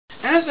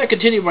As I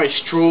continue my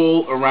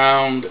stroll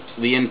around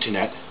the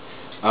internet,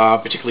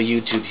 particularly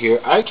YouTube here,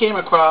 I came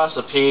across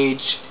a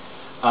page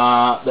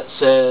that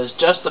says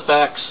 "Just the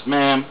Facts,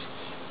 ma'am,"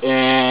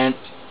 and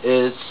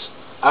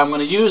I'm going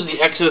to use the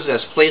X's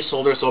as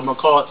placeholder, so I'm going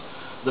to call it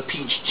the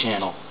Peach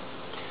Channel.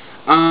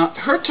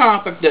 Her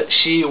topic that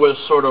she was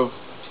sort of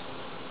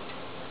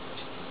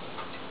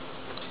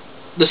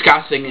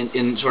discussing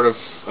in sort of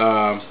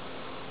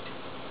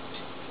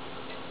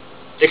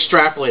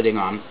extrapolating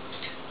on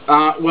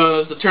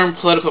was the term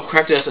political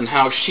correctness and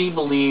how she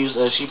believes,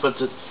 as she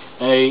puts it,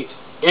 a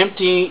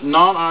empty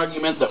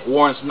non-argument that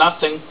warrants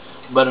nothing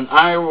but an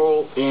eye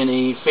roll in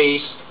a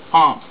face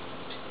palm.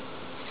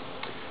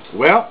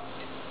 Well,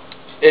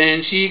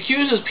 and she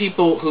accuses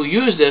people who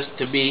use this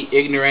to be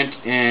ignorant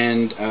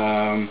and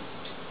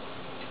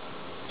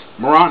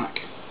moronic.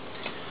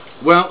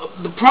 Well,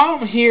 the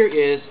problem here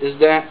is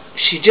that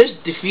she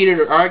just defeated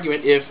her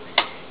argument if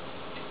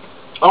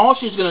all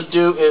she's going to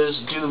do is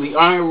do the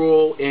eye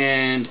roll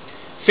and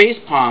face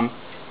palm.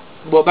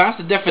 Well, that's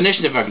the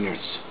definition of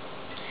ignorance.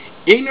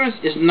 Ignorance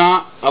is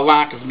not a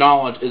lack of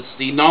knowledge, it's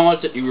the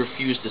knowledge that you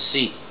refuse to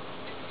see.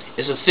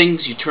 It's the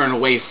things you turn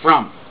away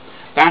from.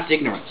 That's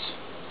ignorance.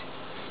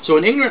 So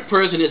an ignorant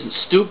person isn't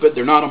stupid,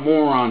 they're not a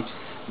moron,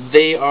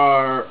 they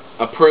are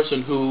a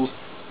person who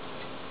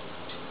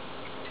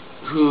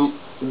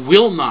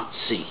will not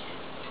see,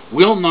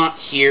 will not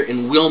hear,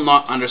 and will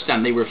not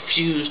understand. They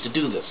refuse to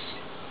do this.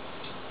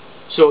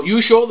 So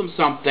you show them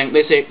something,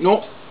 they say,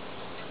 "No,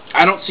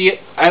 I don't see it,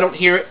 I don't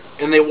hear it,"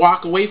 and they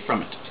walk away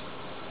from it.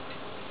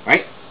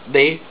 Right?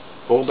 They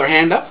hold their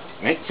hand up,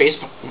 right? Face,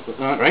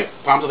 right?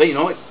 Palm to the,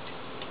 like,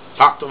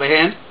 talk to the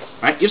hand,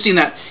 right? You've seen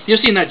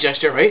that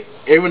gesture, right?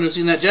 Everyone has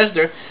seen that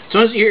gesture. As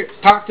soon as you hear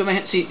talk to the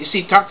hand, you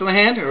see talk to the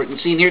hand, or you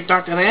see and hear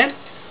talk to the hand,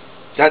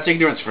 that's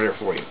ignorance for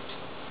you.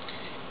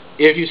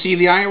 If you see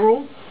the eye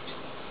roll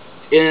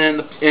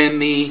and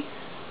the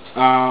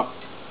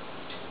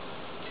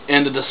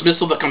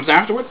dismissal that comes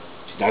afterward,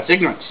 that's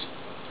ignorance.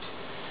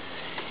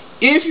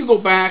 If you go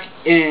back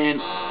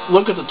and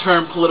look at the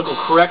term political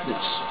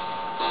correctness,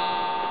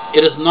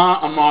 it is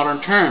not a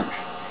modern term.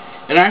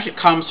 It actually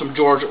comes from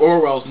George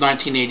Orwell's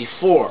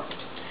 1984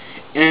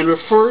 and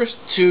refers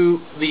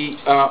to the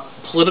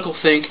political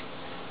think,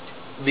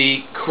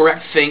 the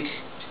correct think,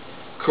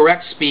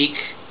 correct speak,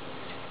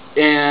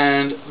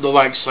 and the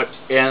likes,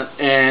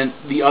 and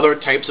the other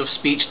types of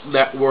speech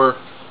that were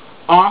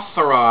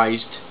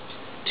authorized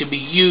to be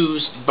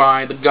used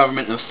by the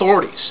government and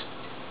authorities.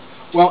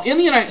 Well, in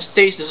the United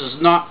States, this is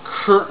not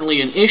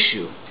currently an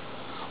issue,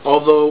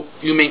 although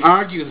you may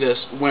argue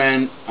this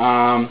when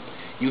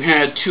you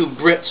had two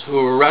Brits who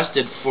were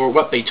arrested for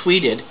what they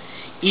tweeted,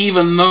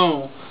 even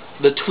though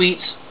the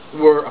tweets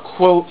were a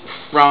quote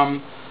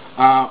from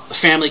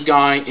Family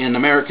Guy and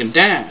American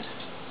Dad.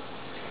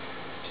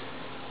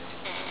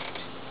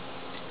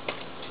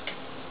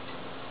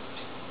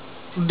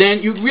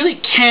 Then you really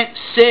can't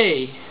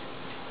say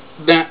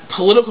that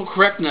political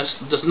correctness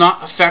does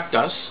not affect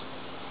us,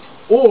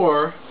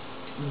 or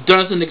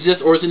doesn't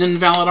exist, or is an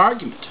invalid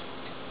argument.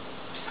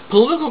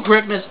 Political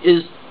correctness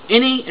is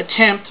any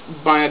attempt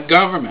by a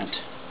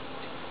government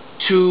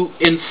to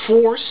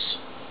enforce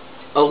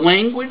a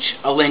language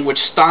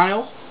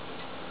style,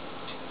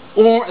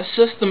 or a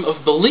system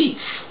of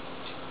belief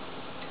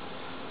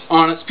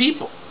on its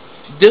people.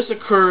 This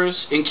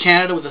occurs in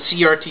Canada with the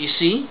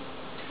CRTC,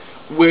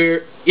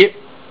 where it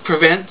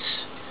prevents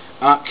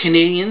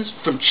Canadians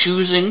from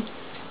choosing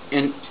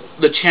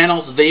the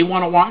channels they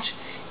want to watch,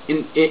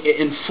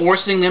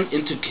 enforcing them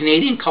into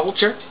Canadian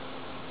culture.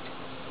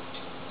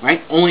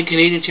 Right? Only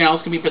Canadian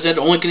channels can be presented.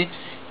 Only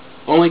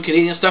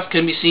Canadian stuff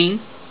can be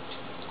seen.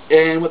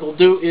 And what they'll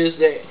do is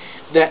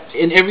that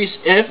in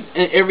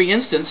every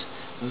instance,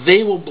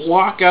 they will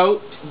block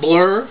out,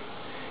 blur,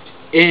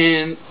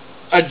 and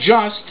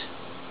adjust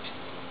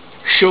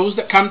shows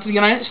that come to the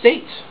United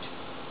States.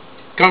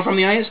 Come from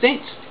the United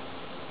States.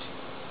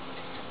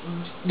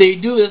 They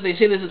do this. They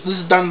say this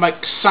is done by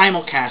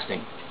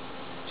simulcasting,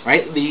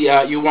 right?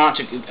 You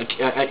watch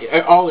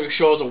all your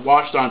shows are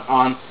watched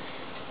on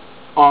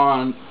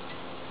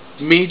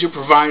major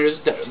providers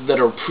that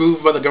are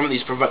approved by the government.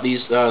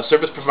 These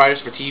service providers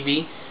for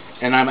TV,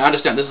 and I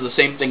understand this is the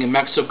same thing in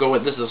Mexico.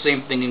 And this is the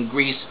same thing in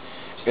Greece.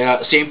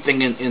 Same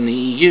thing in the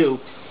EU.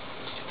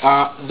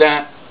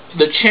 That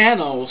the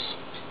channels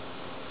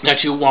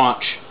that you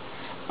watch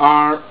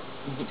are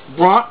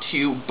brought to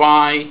you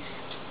by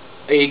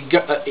a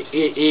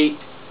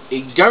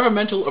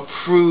governmental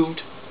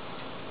approved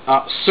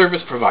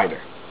service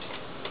provider,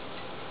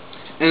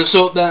 and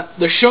so that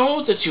the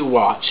shows that you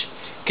watch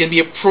can be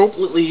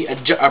appropriately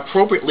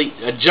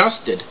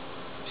adjusted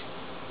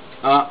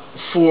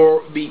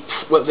for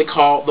what they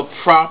call the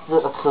proper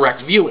or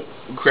correct views.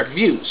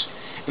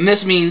 And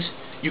this means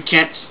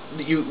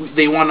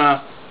they want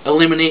to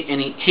eliminate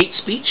any hate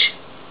speech,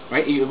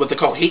 right? What they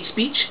call hate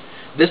speech.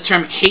 This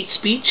term hate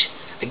speech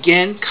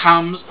again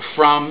comes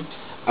from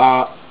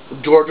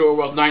George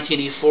Orwell's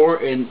 1984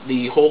 and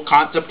the whole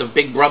concept of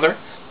Big Brother.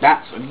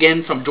 That's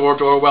again from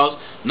George Orwell's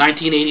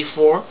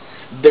 1984.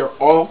 They're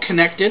all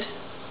connected.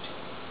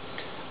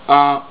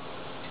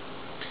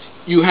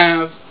 You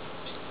have,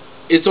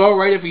 it's all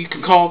right if you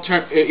can call,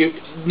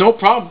 no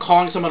problem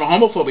calling someone a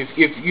homophobe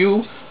if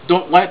you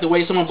don't like the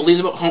way someone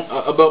believes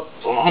about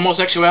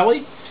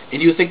homosexuality,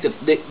 and you think that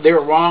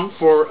they're wrong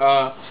for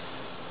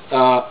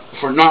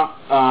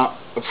not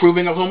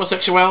approving of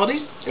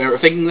homosexuality or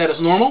thinking that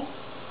it's normal.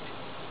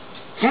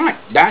 Fine,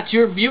 that's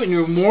your view, and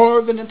you're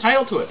more than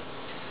entitled to it.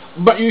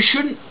 But you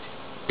shouldn't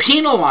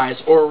penalize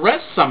or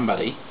arrest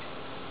somebody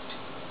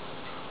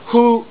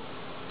who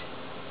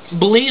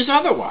believes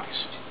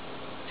otherwise.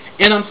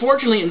 And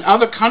unfortunately, in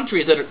other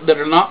countries that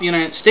are not the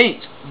United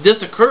States, this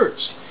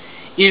occurs.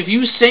 If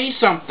you say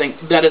something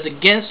that is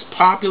against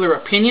popular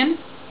opinion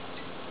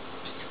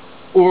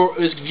or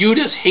is viewed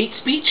as hate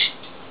speech,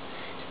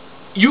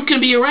 you can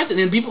be arrested.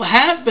 And people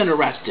have been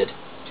arrested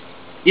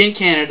in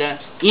Canada,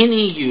 in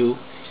EU,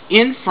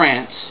 in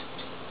France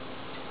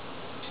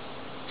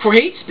for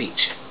hate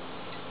speech.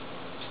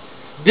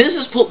 This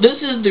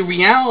is the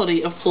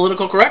reality of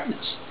political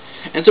correctness.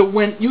 And so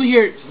when you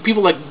hear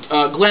people like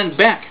Glenn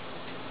Beck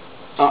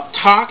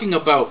talking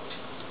about,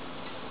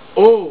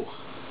 oh,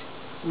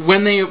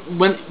 when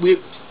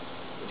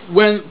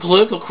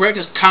political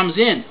correctness comes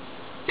in,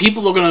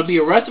 people are going to be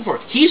arrested for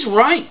it. He's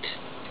right.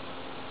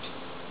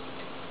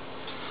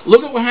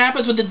 Look at what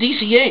happens with the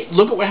DCA.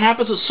 Look at what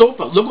happens with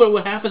SOPA. Look at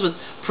what happens with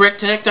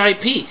Protect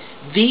IP.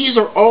 These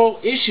are all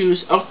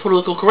issues of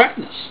political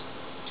correctness.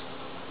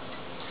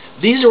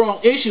 These are all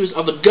issues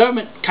of the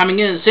government coming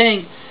in and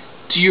saying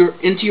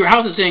into your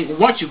house and saying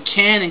what you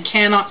can and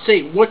cannot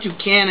say, what you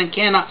can and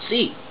cannot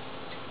see.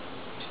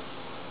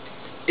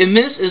 And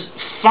this is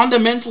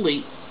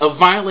fundamentally a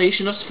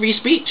violation of free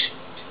speech.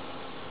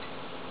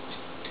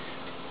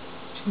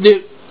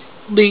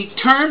 The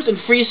terms in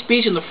free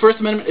speech in the First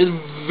Amendment is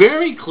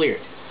very clear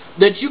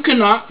that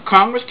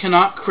Congress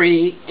cannot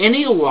create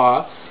any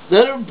law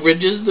that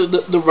abridges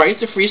the right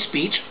to free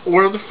speech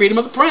or the freedom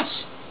of the press.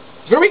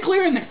 Very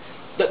clear in there.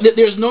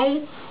 There's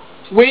no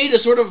way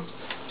to sort of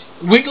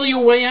wiggle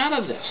your way out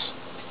of this.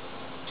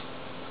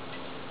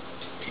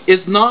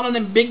 It's not an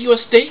ambiguous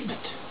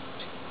statement.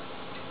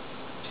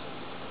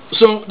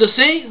 So to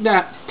say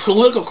that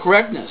political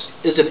correctness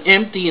is an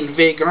empty and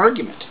vague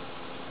argument,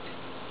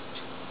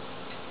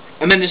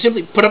 and then to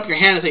simply put up your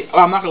hand and say, oh,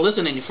 I'm not going to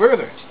listen any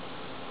further,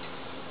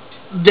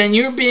 then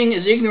you're being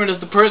as ignorant as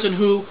the person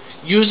who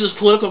uses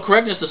political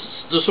correctness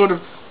to sort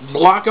of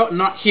block out and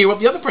not hear what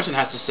the other person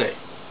has to say.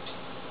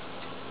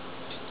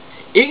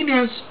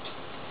 Ignorance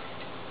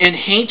and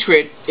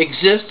hatred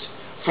exist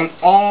from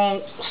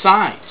all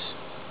sides.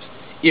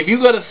 If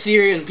you've got a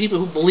theory and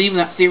people who believe in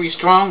that theory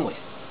strongly,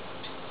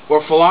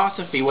 or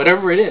philosophy,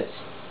 whatever it is,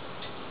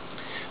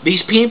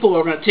 these people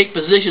are going to take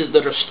positions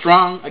that are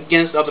strong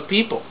against other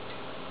people.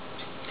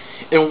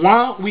 And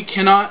while we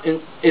cannot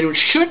and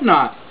should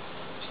not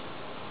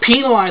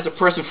penalize a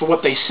person for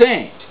what they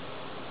say,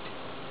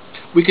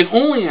 we can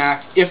only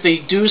act if they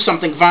do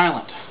something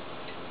violent.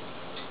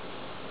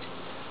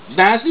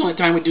 That's the only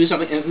time we do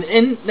something,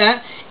 and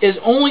that is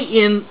only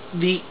in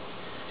the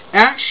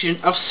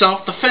action of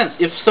self-defense.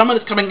 If someone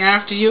is coming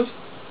after you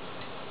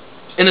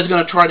and is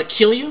going to try to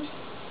kill you,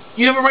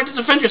 you have a right to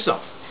defend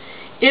yourself.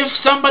 If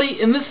somebody,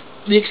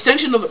 the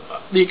extension of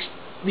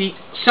the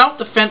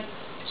self-defense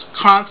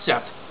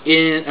concept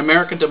in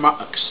American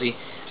democracy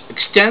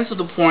extends to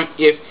the point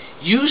if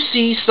you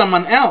see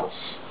someone else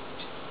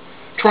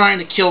trying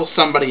to kill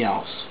somebody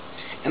else,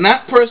 and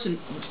that person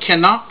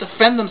cannot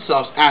defend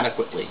themselves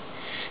adequately,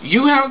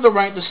 you have the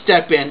right to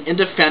step in and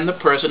defend the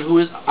person who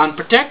is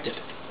unprotected.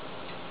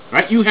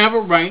 Right? You have a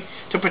right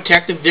to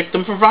protect the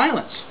victim from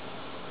violence.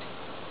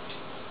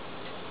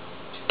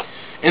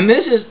 And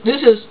this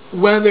is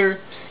whether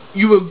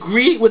you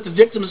agree with the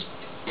victim's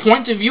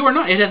point of view or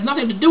not. It has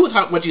nothing to do with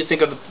what you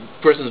think of the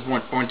person's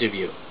point of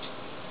view.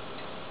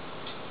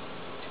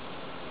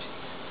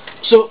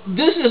 So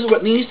this is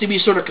what needs to be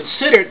sort of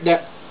considered,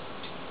 that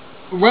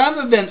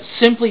rather than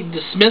simply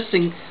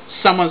dismissing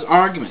someone's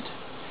argument,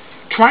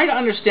 try to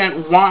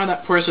understand why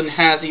that person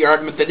has the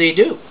argument that they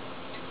do.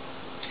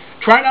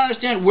 Try to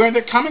understand where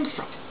they're coming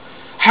from.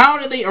 How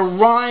did they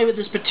arrive at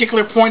this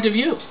particular point of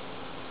view?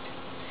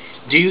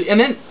 Do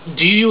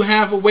you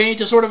have a way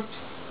to sort of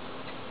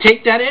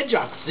take that edge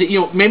off?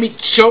 Maybe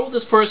show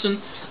this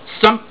person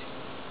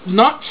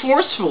not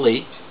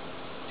forcefully,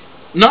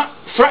 not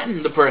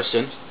threaten the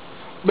person,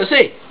 but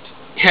say,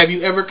 have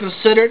you ever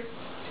considered,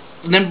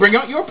 and then bring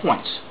out your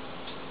points.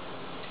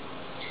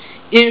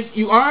 If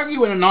you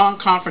argue in a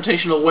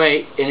non-confrontational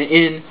way,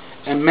 in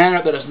a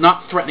manner that is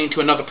not threatening to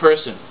another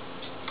person,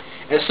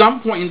 at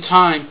some point in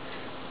time,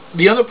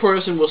 the other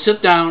person will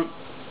sit down.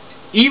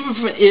 Even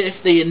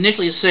if they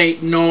initially say,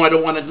 no, I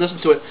don't want to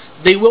listen to it,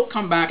 they will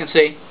come back and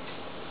say,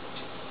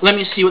 let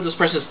me see what this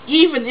person says,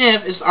 even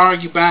if it's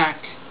argued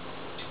back.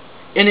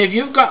 And if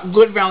you've got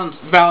good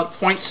valid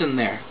points in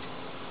there,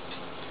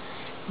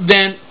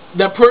 then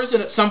the person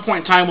at some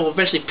point in time will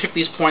eventually pick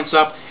these points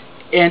up,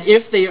 and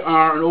if they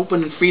are an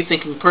open and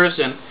free-thinking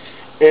person,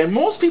 and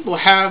most people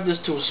have this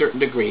to a certain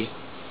degree,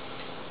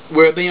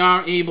 where they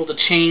are able to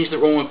change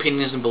their own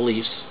opinions and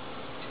beliefs,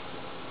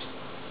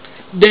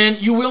 then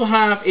you will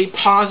have a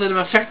positive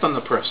effect on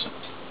the person.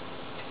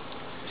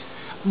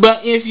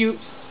 But if you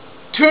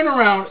turn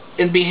around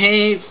and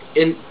behave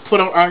and put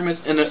out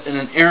arguments in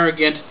an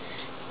arrogant,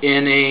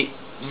 in a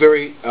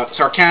very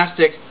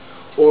sarcastic,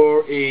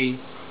 or a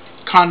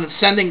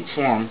condescending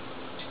form,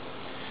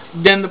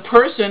 then the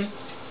person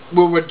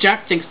will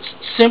reject things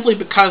simply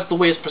because the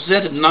way it's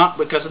presented, not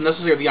because of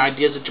necessarily the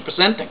ideas that you're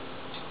presenting.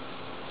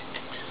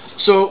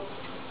 So,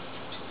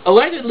 I'd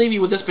like to leave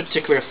you with this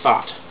particular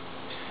thought.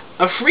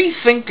 A free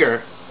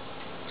thinker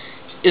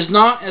is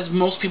not, as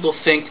most people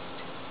think,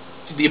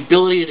 the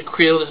ability to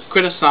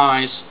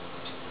criticize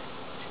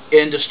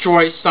and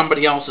destroy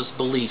somebody else's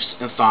beliefs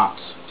and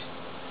thoughts.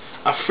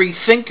 A free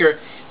thinker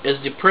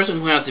is the person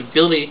who has the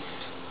ability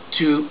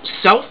to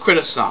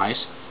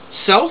self-criticize,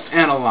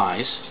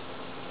 self-analyze,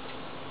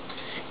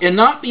 and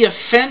not be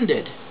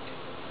offended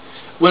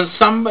when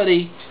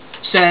somebody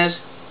says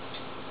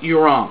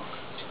you're wrong.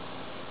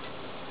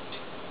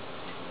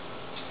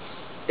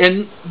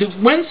 And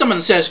when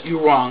someone says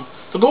you're wrong,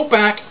 so go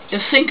back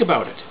and think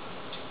about it.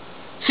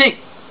 Think,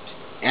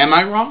 am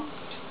I wrong?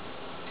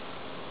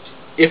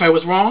 If I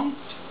was wrong,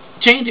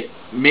 change it.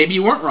 Maybe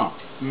you weren't wrong.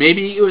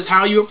 Maybe it was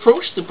how you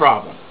approached the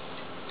problem.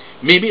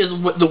 Maybe it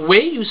was the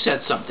way you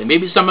said something.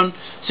 Maybe someone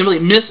simply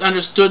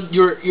misunderstood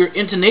your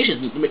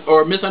intonation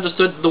or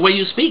misunderstood the way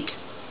you speak.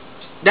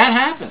 That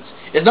happens.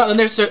 It's not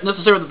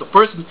necessarily that the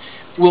person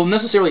will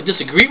necessarily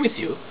disagree with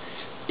you.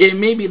 It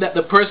may be that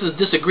the person is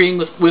disagreeing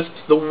with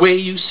the way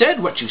you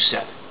said what you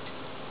said.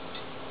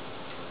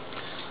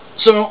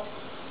 So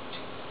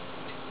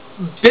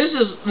this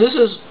is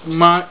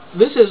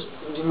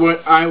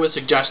what I would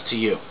suggest to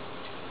you.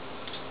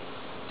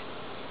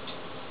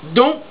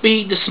 Don't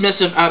be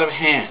dismissive out of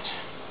hand.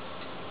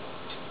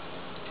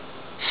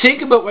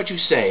 Think about what you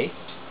say,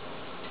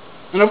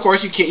 and of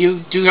course you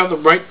do have the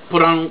right to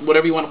put on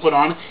whatever you want to put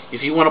on.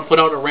 If you want to put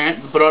out a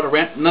rant, put out a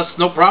rant, and that's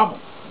no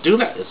problem. Do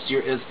that.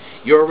 It's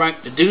your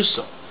right to do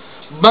so.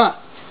 But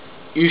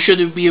you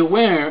should be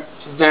aware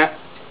that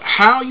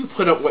how you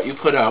put out what you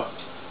put out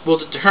will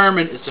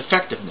determine its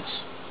effectiveness.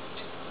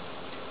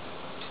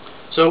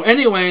 So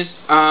anyways,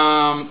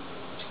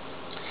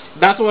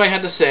 that's what I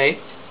had to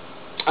say.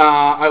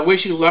 I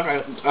wish you luck.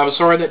 I was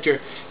sorry that your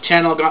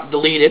channel got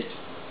deleted,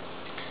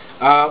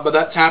 but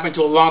that's happened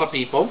to a lot of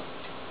people.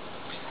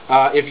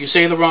 If you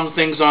say the wrong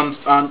things on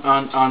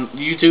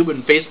YouTube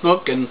and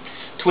Facebook and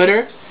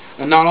Twitter,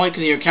 and not only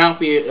can your account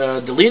be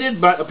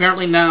deleted, but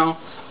apparently now,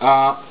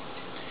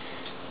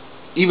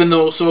 even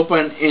though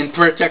SOPA and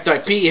Protect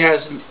IP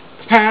has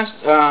passed,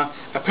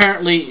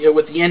 apparently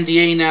with the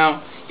NDA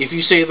now, if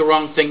you say the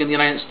wrong thing in the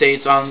United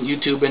States on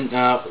YouTube and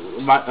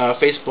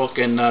Facebook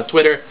and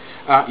Twitter,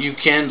 you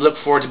can look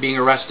forward to being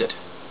arrested.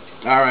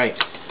 Alright,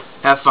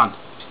 have fun.